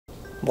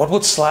What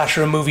would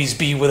slasher movies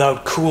be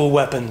without cool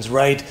weapons,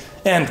 right?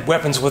 And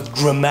weapons with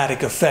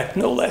dramatic effect,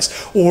 no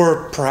less.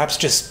 Or perhaps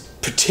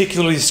just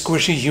particularly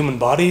squishy human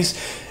bodies?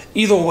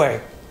 Either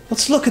way,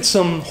 let's look at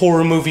some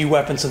horror movie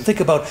weapons and think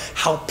about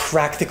how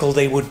practical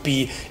they would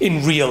be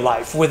in real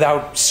life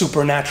without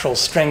supernatural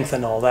strength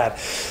and all that.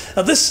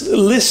 Now, this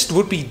list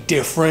would be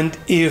different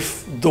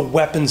if the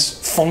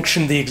weapons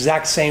functioned the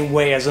exact same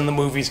way as in the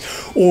movies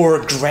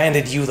or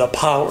granted you the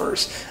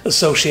powers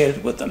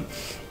associated with them.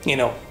 You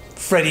know,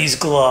 Freddy's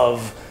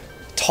glove,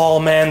 tall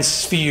man's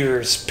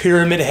spheres,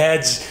 pyramid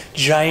heads,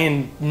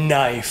 giant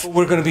knife.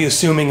 We're going to be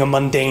assuming a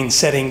mundane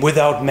setting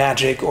without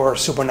magic or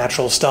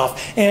supernatural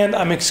stuff, and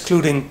I'm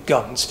excluding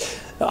guns.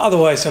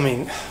 Otherwise, I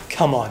mean,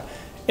 come on.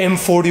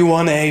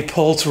 M41A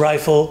pulse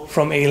rifle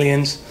from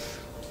Aliens.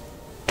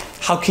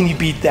 How can you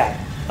beat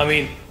that? I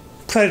mean,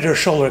 Predator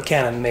shoulder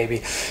cannon,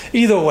 maybe.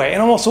 Either way,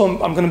 and I'm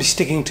going to be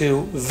sticking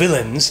to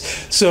villains,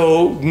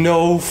 so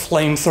no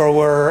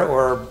flamethrower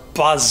or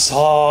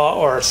buzzsaw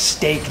or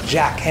stake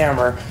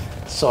jackhammer.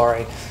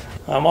 Sorry.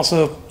 I'm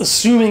also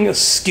assuming a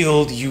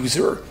skilled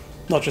user,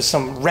 not just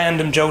some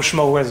random Joe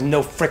Schmo who has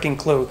no freaking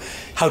clue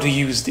how to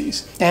use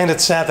these. And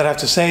it's sad that I have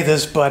to say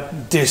this,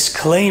 but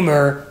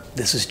disclaimer,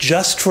 this is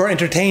just for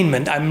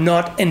entertainment. I'm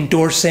not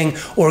endorsing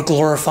or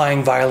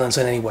glorifying violence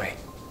in any way.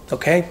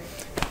 Okay?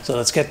 So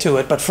let's get to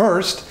it. But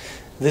first,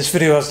 this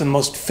video has the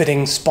most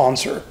fitting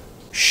sponsor,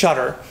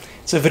 Shudder.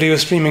 It's a video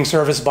streaming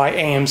service by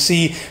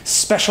AMC,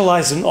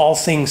 specialized in all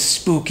things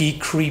spooky,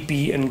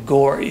 creepy, and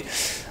gory.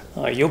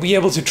 You'll be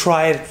able to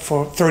try it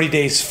for 30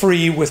 days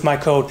free with my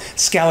code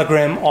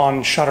Skallagrim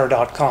on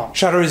Shudder.com.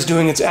 Shudder is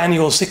doing its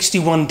annual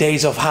 61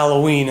 Days of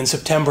Halloween in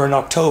September and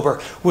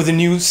October with a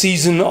new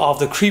season of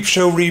the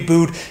Creepshow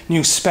reboot,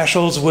 new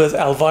specials with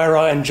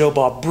Elvira and Joe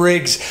Bob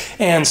Briggs,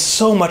 and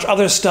so much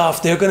other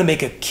stuff. They're going to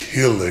make a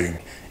killing,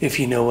 if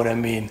you know what I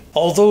mean.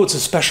 Although it's a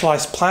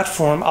specialized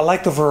platform, I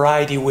like the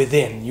variety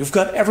within. You've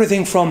got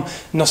everything from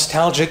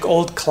nostalgic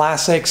old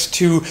classics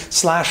to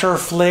slasher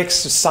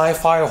flicks,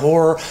 sci-fi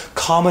horror,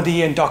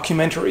 comedy, and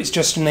documentaries,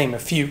 just to name a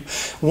few.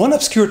 One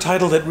obscure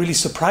title that really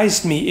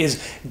surprised me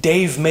is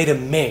Dave Made a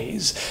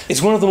Maze.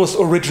 It's one of the most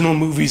original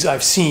movies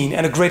I've seen,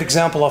 and a great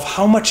example of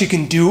how much you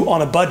can do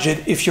on a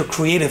budget if you're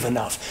creative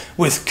enough,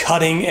 with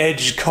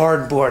cutting-edge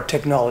cardboard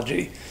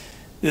technology.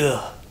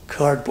 Ugh.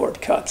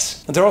 Cardboard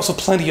cuts. And there are also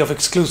plenty of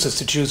exclusives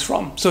to choose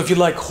from. So if you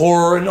like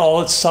horror and all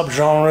its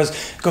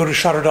subgenres, go to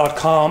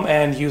Shudder.com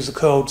and use the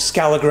code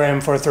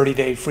Skallagrim for a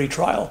 30-day free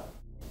trial.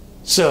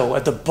 So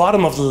at the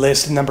bottom of the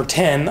list, at number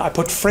 10, I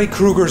put Freddy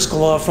Krueger's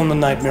glove from the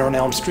Nightmare on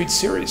Elm Street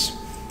series.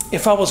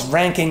 If I was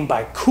ranking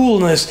by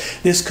coolness,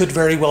 this could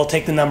very well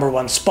take the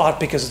 #1 spot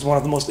because it's one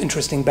of the most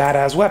interesting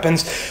badass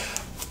weapons.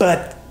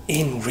 But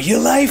in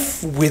real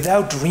life,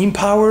 without dream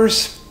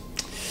powers,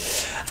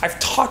 I've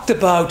talked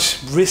about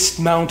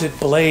wrist-mounted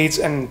blades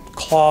and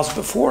claws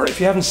before. If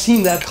you haven't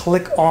seen that,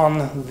 click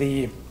on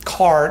the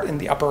card in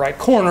the upper right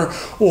corner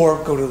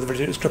or go to the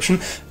video description.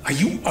 Are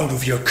you out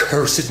of your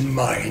cursed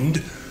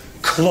mind?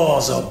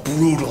 Claws are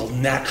brutal,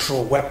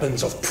 natural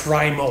weapons of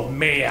primal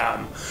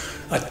mayhem.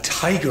 A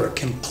tiger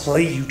can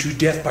play you to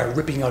death by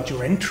ripping out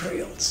your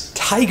entrails.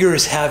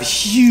 Tigers have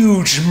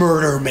huge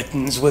murder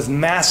mittens with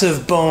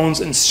massive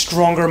bones and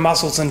stronger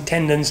muscles and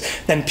tendons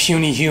than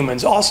puny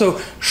humans. Also,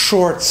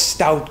 short,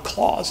 stout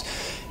claws.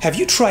 Have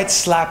you tried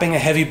slapping a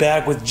heavy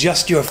bag with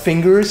just your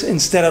fingers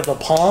instead of the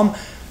palm?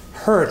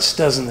 Hurts,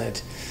 doesn't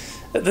it?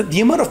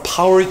 The amount of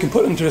power you can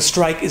put into a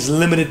strike is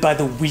limited by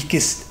the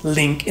weakest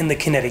link in the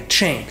kinetic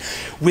chain.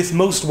 With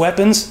most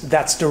weapons,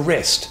 that's the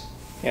wrist.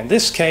 In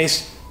this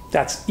case,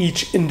 that's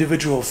each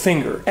individual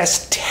finger.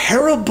 As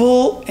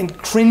terrible and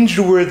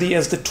cringeworthy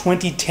as the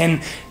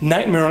 2010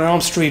 Nightmare on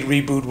Elm Street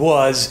reboot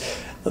was,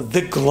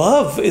 the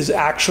glove is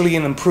actually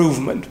an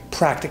improvement,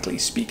 practically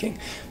speaking.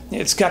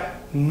 It's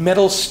got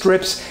metal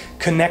strips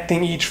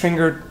connecting each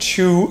finger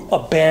to a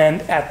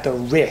band at the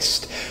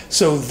wrist.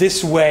 So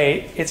this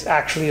way, it's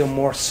actually a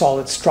more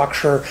solid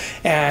structure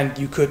and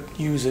you could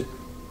use it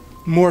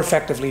more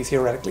effectively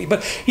theoretically.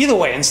 But either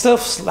way, instead of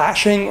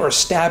slashing or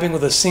stabbing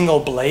with a single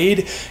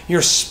blade,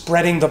 you're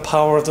spreading the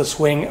power of the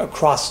swing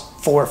across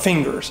 4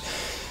 fingers.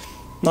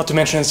 Not to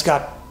mention it's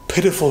got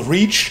pitiful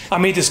reach. I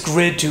made this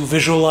grid to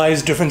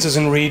visualize differences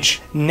in reach.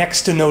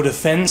 Next to no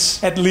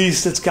defense. At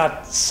least it's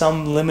got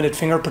some limited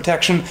finger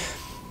protection.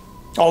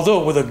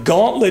 Although with a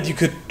gauntlet you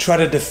could try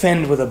to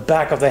defend with the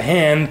back of the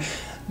hand,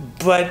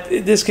 but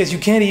in this case you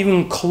can't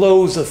even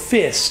close a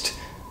fist.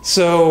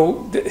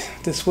 So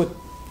this would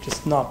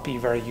just not be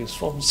very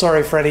useful.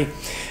 Sorry, Freddy.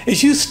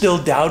 If you still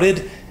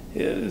doubted,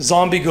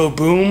 Zombie Go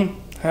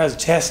Boom has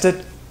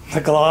tested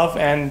the glove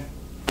and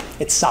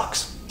it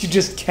sucks. You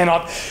just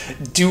cannot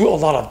do a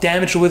lot of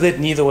damage with it,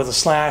 neither with a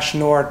slash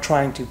nor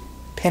trying to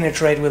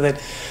penetrate with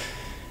it.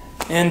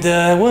 And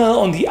well,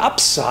 on the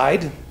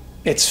upside,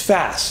 it's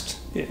fast.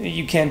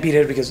 You can't beat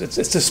it because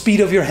it's the speed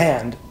of your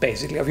hand,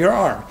 basically, of your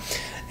arm.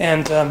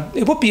 And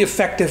it would be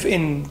effective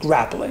in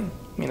grappling.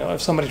 You know,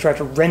 if somebody tried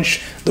to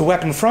wrench the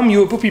weapon from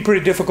you, it would be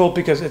pretty difficult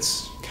because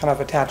it's kind of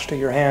attached to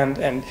your hand,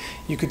 and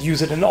you could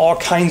use it in all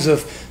kinds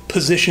of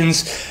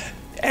positions,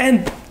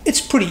 and it's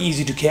pretty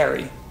easy to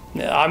carry.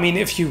 I mean,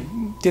 if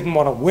you didn't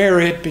want to wear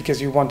it because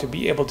you want to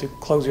be able to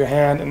close your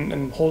hand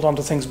and hold on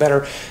to things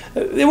better,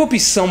 it would be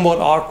somewhat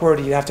awkward.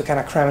 You'd have to kind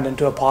of cram it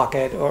into a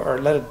pocket or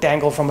let it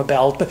dangle from a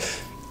belt, but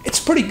it's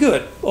pretty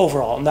good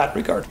overall in that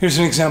regard. Here's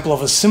an example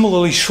of a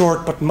similarly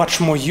short but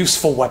much more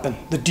useful weapon,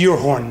 the deer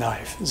horn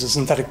knife. This is a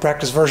synthetic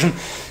practice version.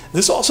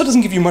 This also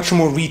doesn't give you much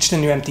more reach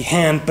than your empty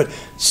hand, but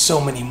so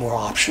many more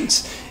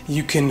options.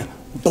 You can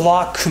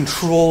block,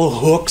 control,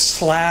 hook,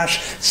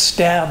 slash,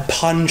 stab,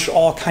 punch,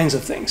 all kinds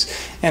of things.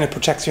 And it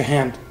protects your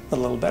hand a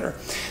little better.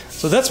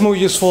 So that's more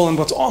useful, and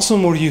what's also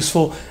more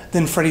useful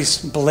than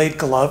Freddy's blade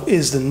glove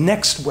is the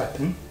next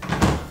weapon.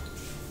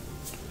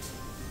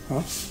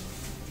 Huh?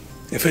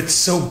 If it's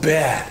so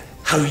bad,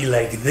 how do you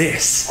like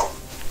this?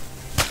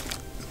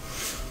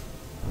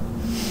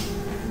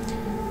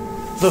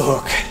 The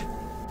hook.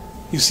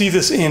 You see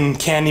this in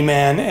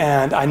Candyman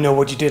and I Know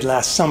What You Did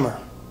Last Summer.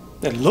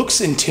 It looks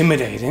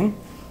intimidating.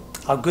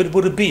 How good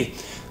would it be?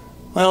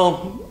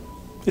 Well,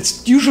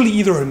 it's usually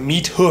either a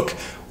meat hook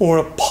or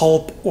a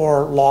pulp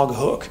or log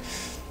hook.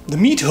 The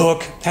meat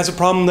hook has a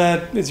problem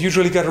that it's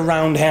usually got a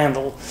round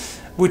handle,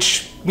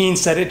 which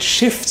means that it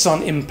shifts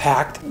on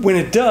impact. When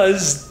it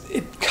does,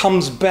 it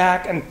comes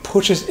back and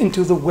pushes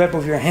into the web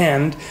of your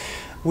hand,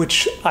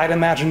 which I'd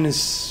imagine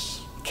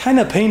is kind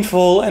of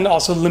painful and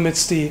also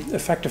limits the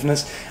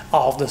effectiveness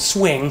of the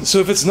swing. So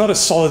if it's not a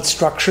solid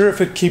structure, if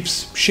it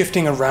keeps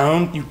shifting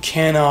around, you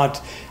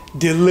cannot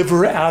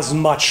deliver as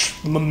much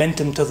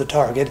momentum to the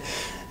target.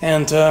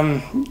 And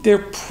there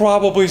are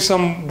probably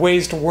some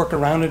ways to work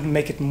around it and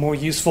make it more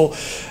useful.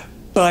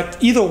 But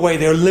either way,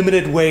 there are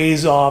limited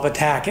ways of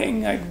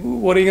attacking. Like,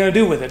 what are you going to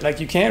do with it? Like,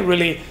 you can't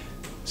really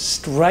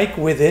strike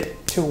with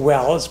it too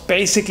well. It's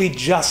basically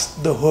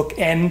just the hook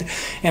end,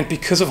 and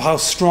because of how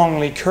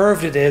strongly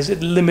curved it is,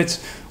 it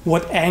limits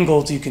what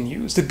angles you can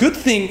use. The good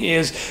thing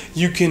is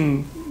you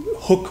can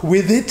hook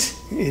with it.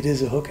 It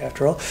is a hook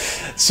after all.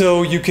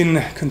 So you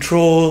can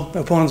control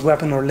opponent's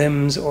weapon or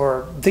limbs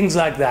or things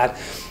like that.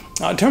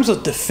 In terms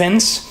of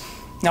defense,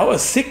 now a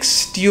thick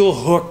steel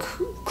hook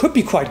could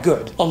be quite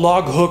good. A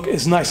log hook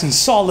is nice and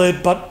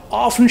solid, but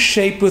often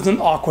shaped with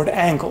an awkward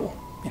angle.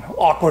 You know,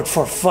 awkward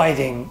for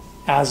fighting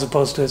as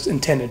opposed to its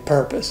intended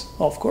purpose,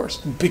 of course.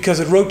 Because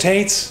it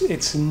rotates,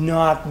 it's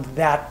not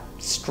that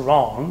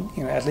strong,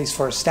 you know, at least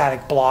for a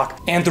static block.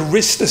 And the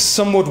wrist is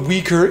somewhat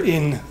weaker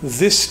in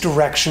this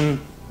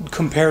direction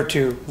compared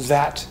to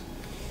that.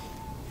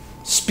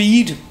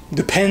 Speed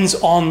depends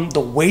on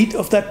the weight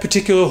of that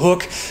particular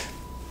hook.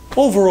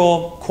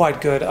 Overall,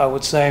 quite good, I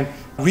would say.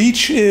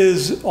 Reach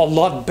is a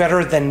lot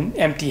better than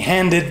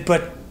empty-handed,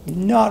 but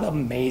not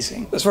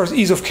amazing. As far as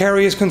ease of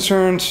carry is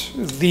concerned,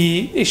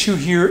 the issue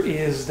here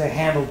is the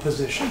handle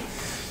position.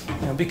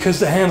 You know, because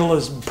the handle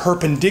is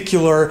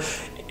perpendicular,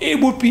 it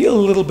would be a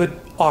little bit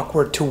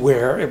awkward to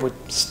wear. It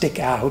would stick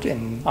out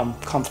in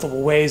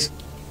uncomfortable ways.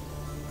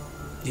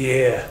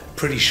 Yeah,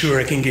 pretty sure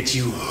I can get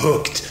you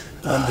hooked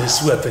on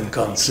this weapon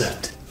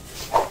concept.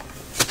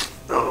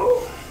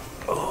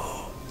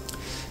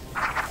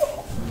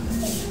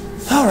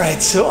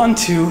 Alright, so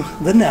onto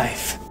the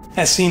knife.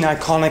 As seen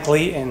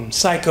iconically in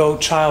Psycho,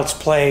 Child's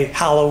Play,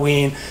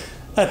 Halloween,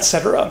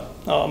 etc.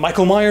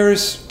 Michael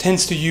Myers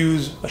tends to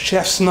use a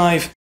chef's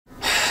knife.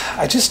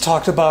 I just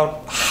talked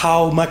about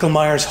how Michael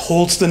Myers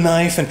holds the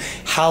knife and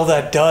how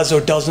that does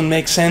or doesn't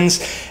make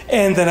sense,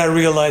 and then I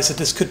realized that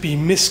this could be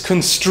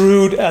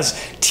misconstrued as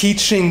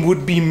teaching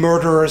would-be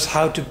murderers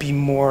how to be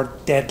more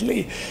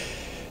deadly.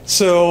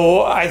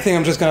 So I think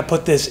I'm just going to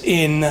put this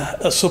in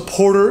a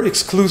supporter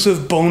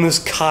exclusive bonus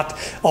cut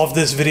of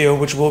this video,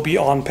 which will be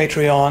on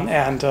Patreon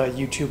and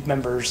YouTube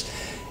members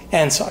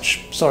and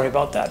such. Sorry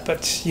about that,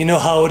 but you know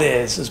how it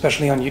is,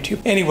 especially on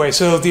YouTube. Anyway,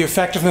 so the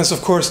effectiveness,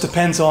 of course,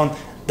 depends on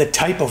the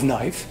type of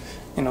knife.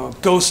 You know,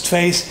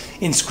 Ghostface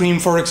in Scream,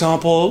 for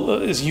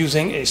example, is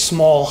using a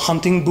small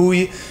hunting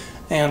buoy.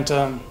 And,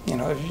 you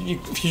know,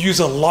 if you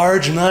use a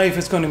large knife,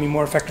 it's going to be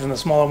more effective than a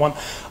smaller one.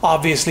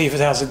 Obviously, if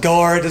it has a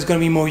guard, it's going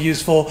to be more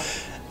useful,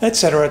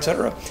 etc.,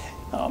 etc.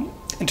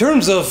 In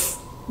terms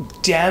of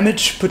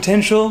damage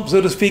potential,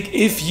 so to speak,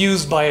 if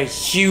used by a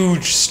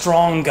huge,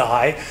 strong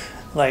guy,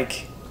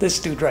 like this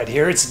dude right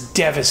here, it's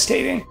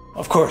devastating.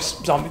 Of course,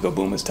 Zombie Go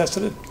Boom has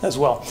tested it as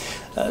well.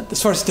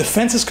 As far as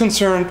defense is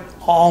concerned,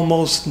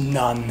 almost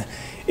none.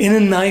 In a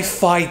knife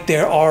fight,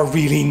 there are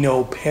really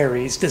no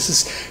parries. This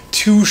is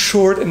too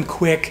short and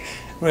quick,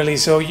 really,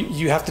 so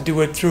you have to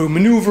do it through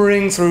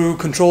maneuvering, through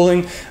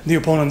controlling the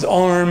opponent's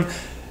arm,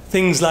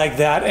 things like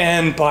that.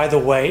 And by the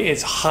way,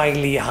 it's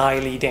highly,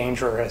 highly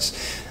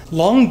dangerous.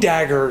 Long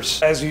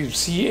daggers, as you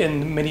see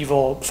in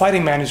medieval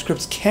fighting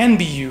manuscripts, can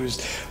be used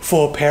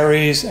for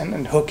parries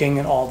and hooking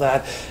and all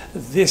that.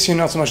 This,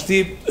 not so much.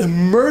 The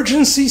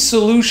emergency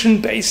solution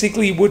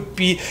basically would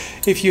be,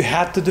 if you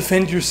had to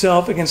defend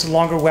yourself against a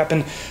longer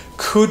weapon,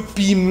 could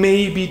be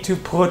maybe to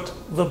put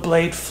the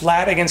blade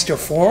flat against your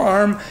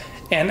forearm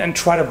and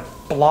try to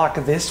block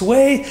this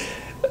way.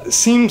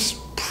 Seems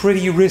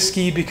pretty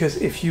risky, because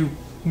if you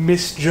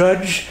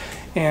misjudge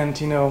and,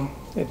 you know,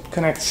 it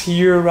connects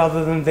here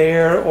rather than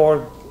there,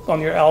 or on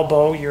your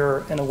elbow,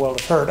 you're in a world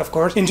of hurt, of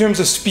course. In terms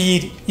of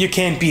speed, you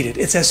can't beat it.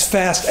 It's as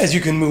fast as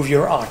you can move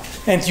your arm.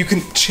 And you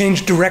can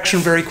change direction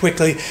very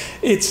quickly.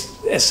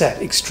 It's, as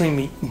said,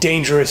 extremely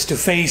dangerous to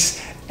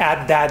face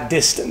at that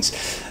distance.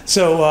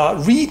 So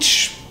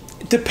reach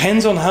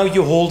depends on how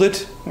you hold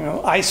it. You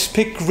know, ice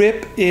pick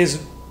grip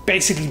is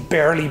basically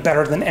barely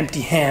better than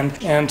empty hand,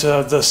 and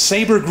the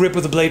saber grip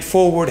with the blade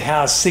forward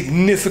has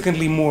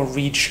significantly more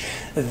reach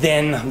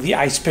than the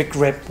ice pick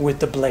grip with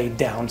the blade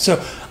down.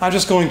 So I'm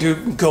just going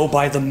to go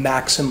by the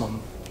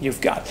maximum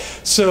you've got.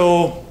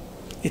 So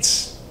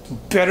it's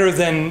better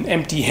than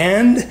empty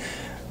hand.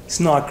 It's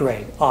not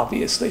great,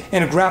 obviously.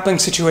 In a grappling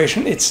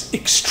situation, it's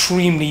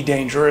extremely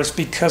dangerous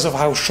because of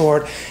how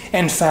short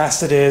and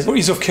fast it is. For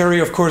ease of carry,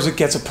 of course, it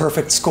gets a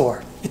perfect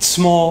score. It's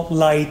small,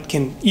 light,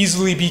 can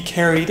easily be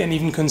carried and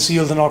even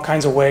concealed in all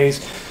kinds of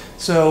ways.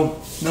 So,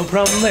 no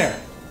problem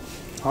there.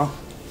 Huh?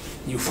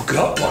 You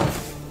forgot one.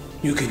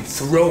 You can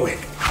throw it.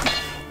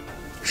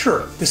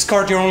 Sure,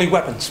 discard your only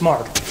weapon.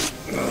 Smart.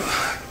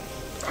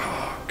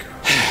 Oh,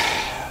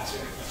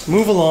 God.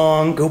 Move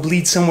along, go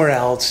bleed somewhere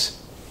else.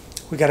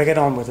 We gotta get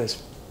on with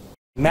this.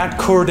 Matt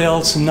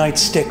Cordell's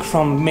nightstick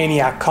from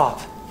Maniac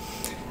Cop.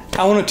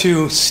 I wanted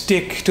to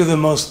stick to the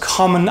most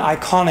common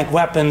iconic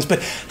weapons,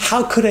 but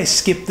how could I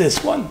skip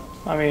this one?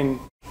 I mean,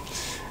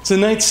 it's a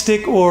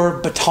nightstick or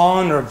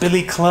baton or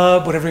billy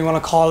club, whatever you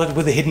want to call it,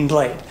 with a hidden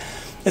blade.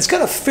 It's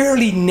got a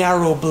fairly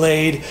narrow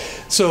blade,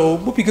 so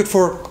it would be good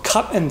for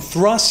cut and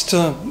thrust,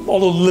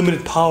 although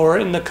limited power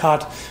in the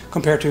cut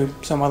compared to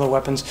some other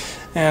weapons.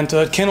 And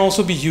it can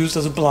also be used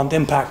as a blunt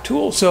impact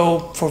tool, so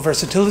for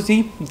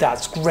versatility,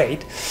 that's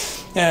great.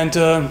 And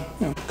you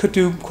know, could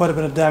do quite a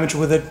bit of damage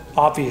with it,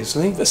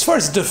 obviously. As far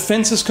as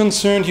defense is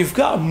concerned, you've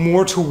got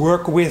more to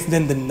work with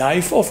than the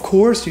knife, of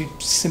course. You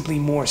simply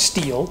more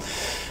steel,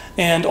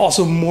 and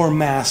also more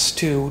mass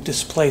to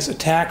displace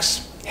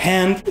attacks.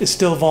 Hand is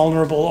still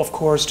vulnerable, of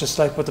course, just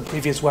like with the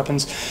previous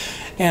weapons.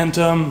 And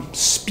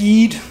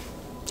speed,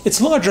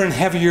 it's larger and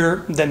heavier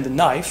than the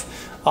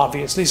knife,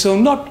 obviously, so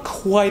not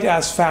quite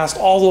as fast,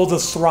 although the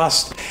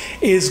thrust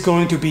is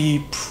going to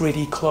be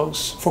pretty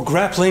close. For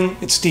grappling,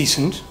 it's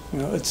decent. You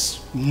know,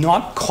 it's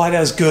not quite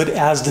as good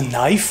as the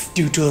knife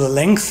due to the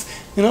length.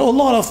 You know, a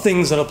lot of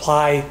things that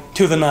apply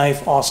to the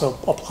knife also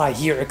apply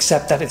here,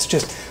 except that it's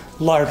just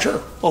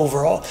larger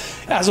overall.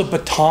 As a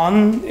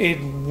baton, it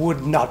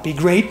would not be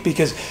great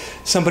because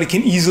somebody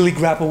can easily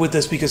grapple with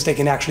this because they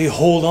can actually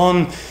hold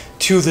on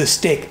to the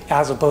stick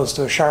as opposed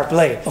to a sharp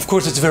blade. Of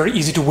course, it's very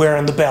easy to wear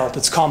on the belt.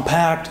 It's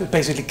compact. It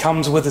basically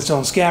comes with its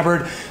own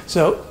scabbard.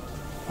 So,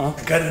 I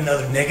got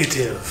another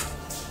negative.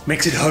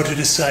 Makes it hard to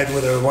decide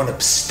whether I want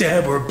to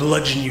stab or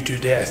bludgeon you to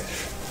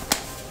death.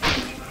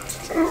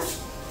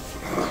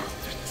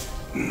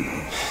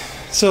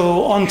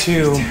 So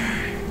onto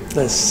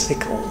the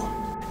sickle.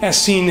 As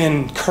seen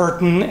in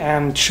Curtain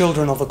and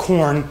Children of the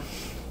Corn,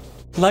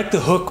 like the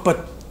hook,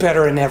 but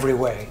better in every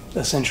way,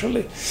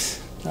 essentially.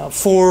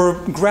 For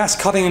grass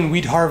cutting and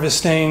weed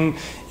harvesting,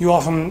 you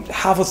often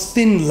have a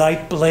thin,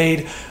 light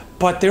blade,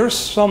 but there's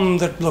some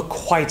that look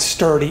quite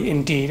sturdy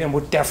indeed and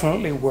would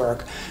definitely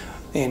work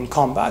in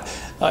combat.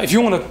 If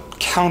you want to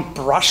count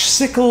brush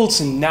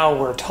sickles, and now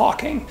we're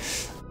talking.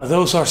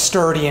 Those are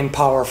sturdy and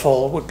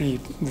powerful, would be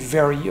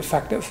very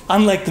effective.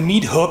 Unlike the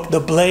meat hook,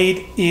 the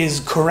blade is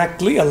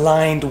correctly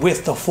aligned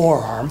with the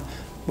forearm,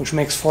 which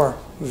makes for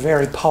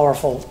very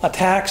powerful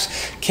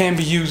attacks. Can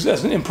be used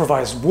as an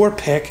improvised war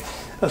pick,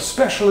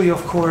 especially,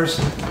 of course,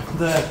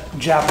 the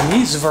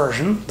Japanese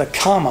version, the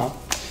Kama,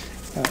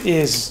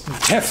 is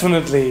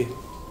definitely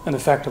an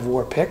effective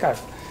war pick.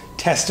 I've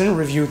tested and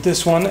reviewed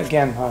this one.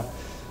 Again,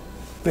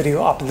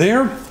 video up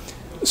there.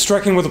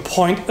 Striking with a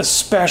point,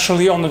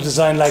 especially on a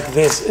design like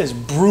this, is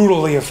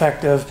brutally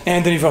effective.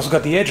 And then you've also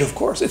got the edge, of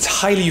course. It's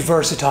highly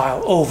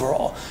versatile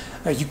overall.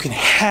 You can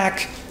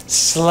hack,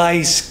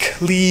 slice,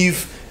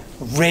 cleave,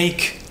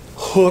 rake,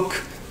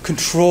 hook,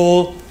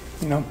 control,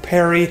 you know,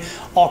 parry,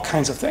 all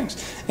kinds of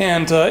things.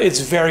 And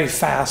it's very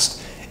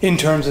fast in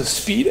terms of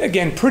speed.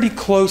 Again, pretty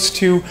close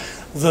to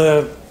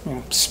the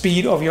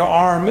speed of your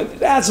arm.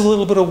 It adds a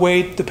little bit of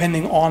weight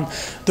depending on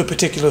the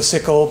particular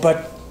sickle,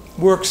 but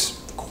works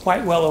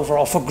quite well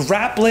overall. For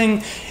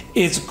grappling,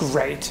 it's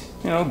great.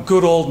 You know,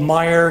 good old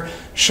Meyer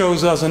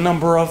shows us a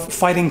number of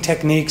fighting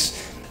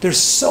techniques. There's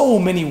so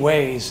many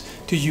ways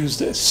to use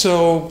this,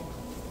 so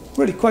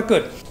really quite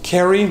good.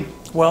 Carry,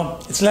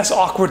 well, it's less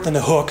awkward than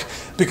a hook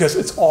because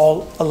it's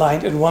all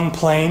aligned in one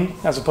plane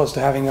as opposed to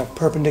having a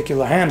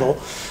perpendicular handle,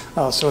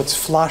 so it's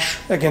flush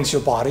against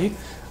your body.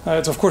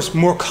 It's of course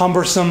more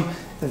cumbersome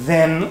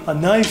than a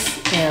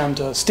knife and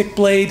a stick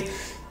blade.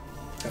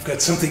 I've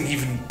got something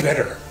even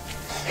better.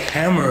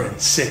 Hammer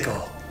and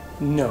sickle.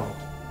 No.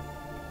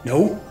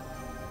 No?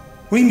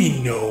 What do you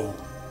mean no?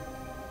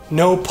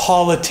 No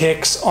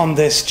politics on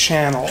this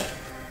channel.